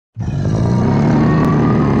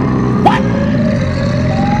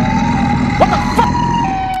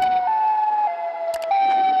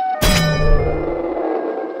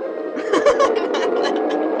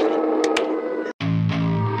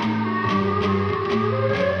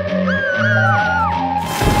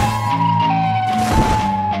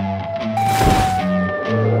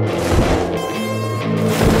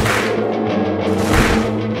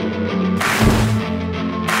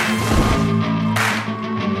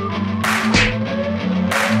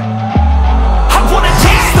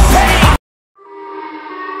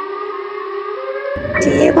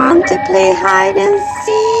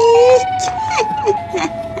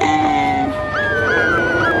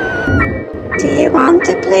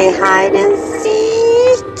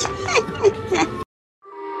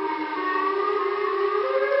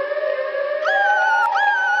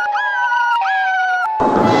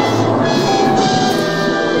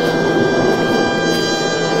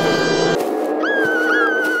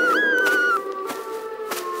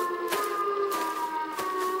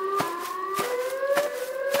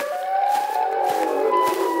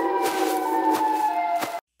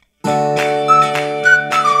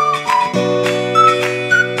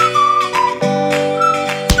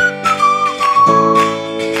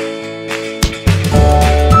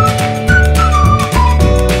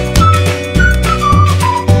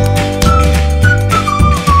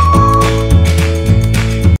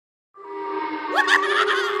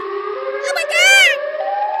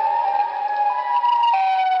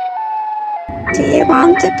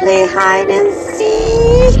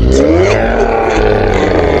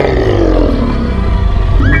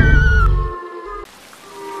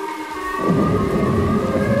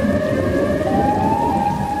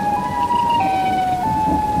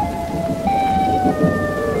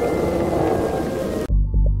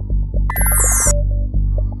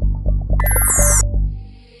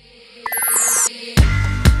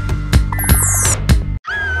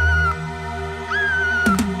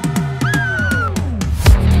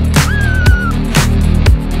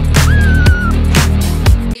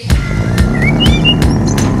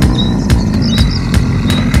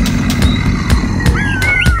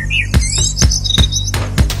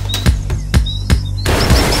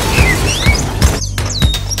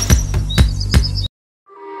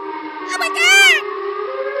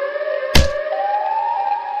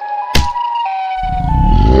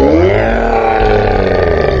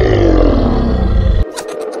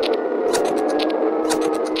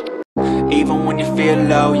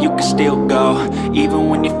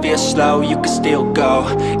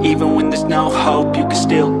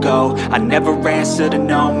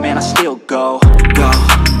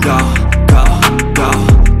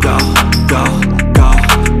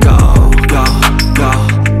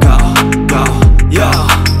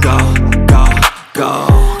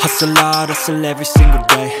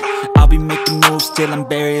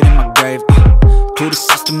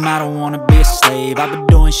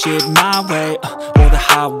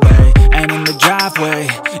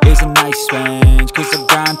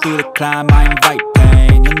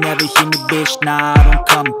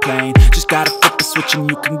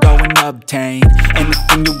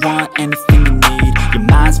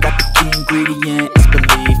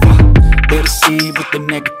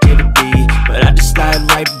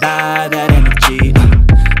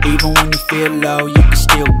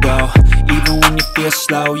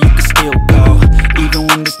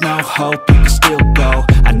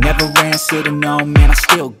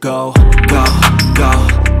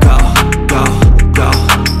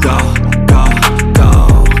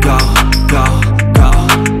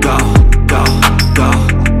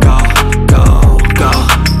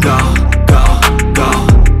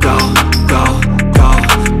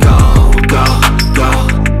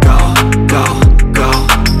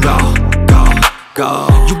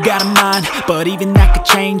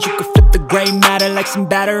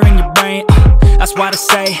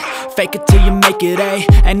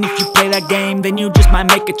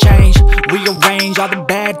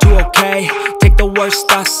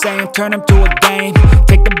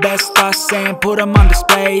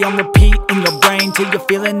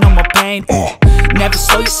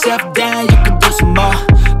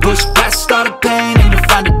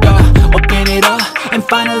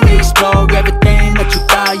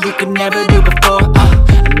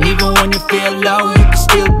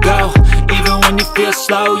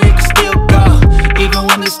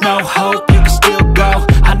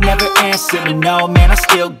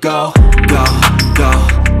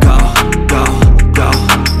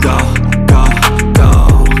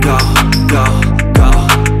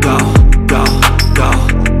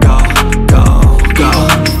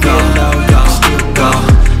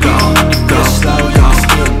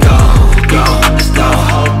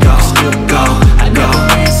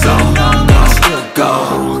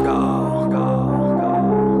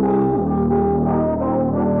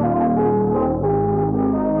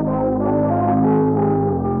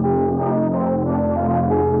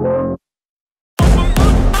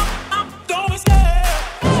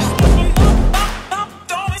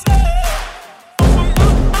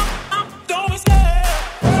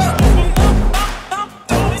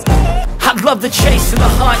love the chase and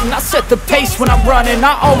the hunt, and I set the pace when I'm running.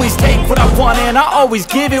 I always take what I want and I always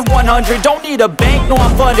give it 100. Don't need a bank, no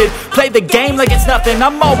I'm funded. Play the game like it's nothing.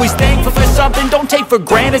 I'm always thankful for something. Don't take for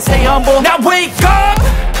granted, stay humble. Now wake up!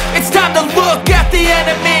 It's time to look at the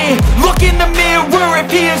enemy. Look in the mirror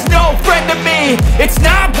if he is no friend to me. It's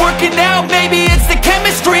not working out, maybe it's the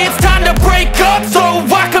chemistry. It's time to break up so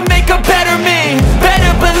I can make a better me.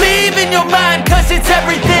 Better believe in your mind, cause it's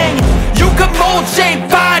everything. You can mold,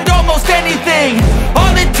 shape, find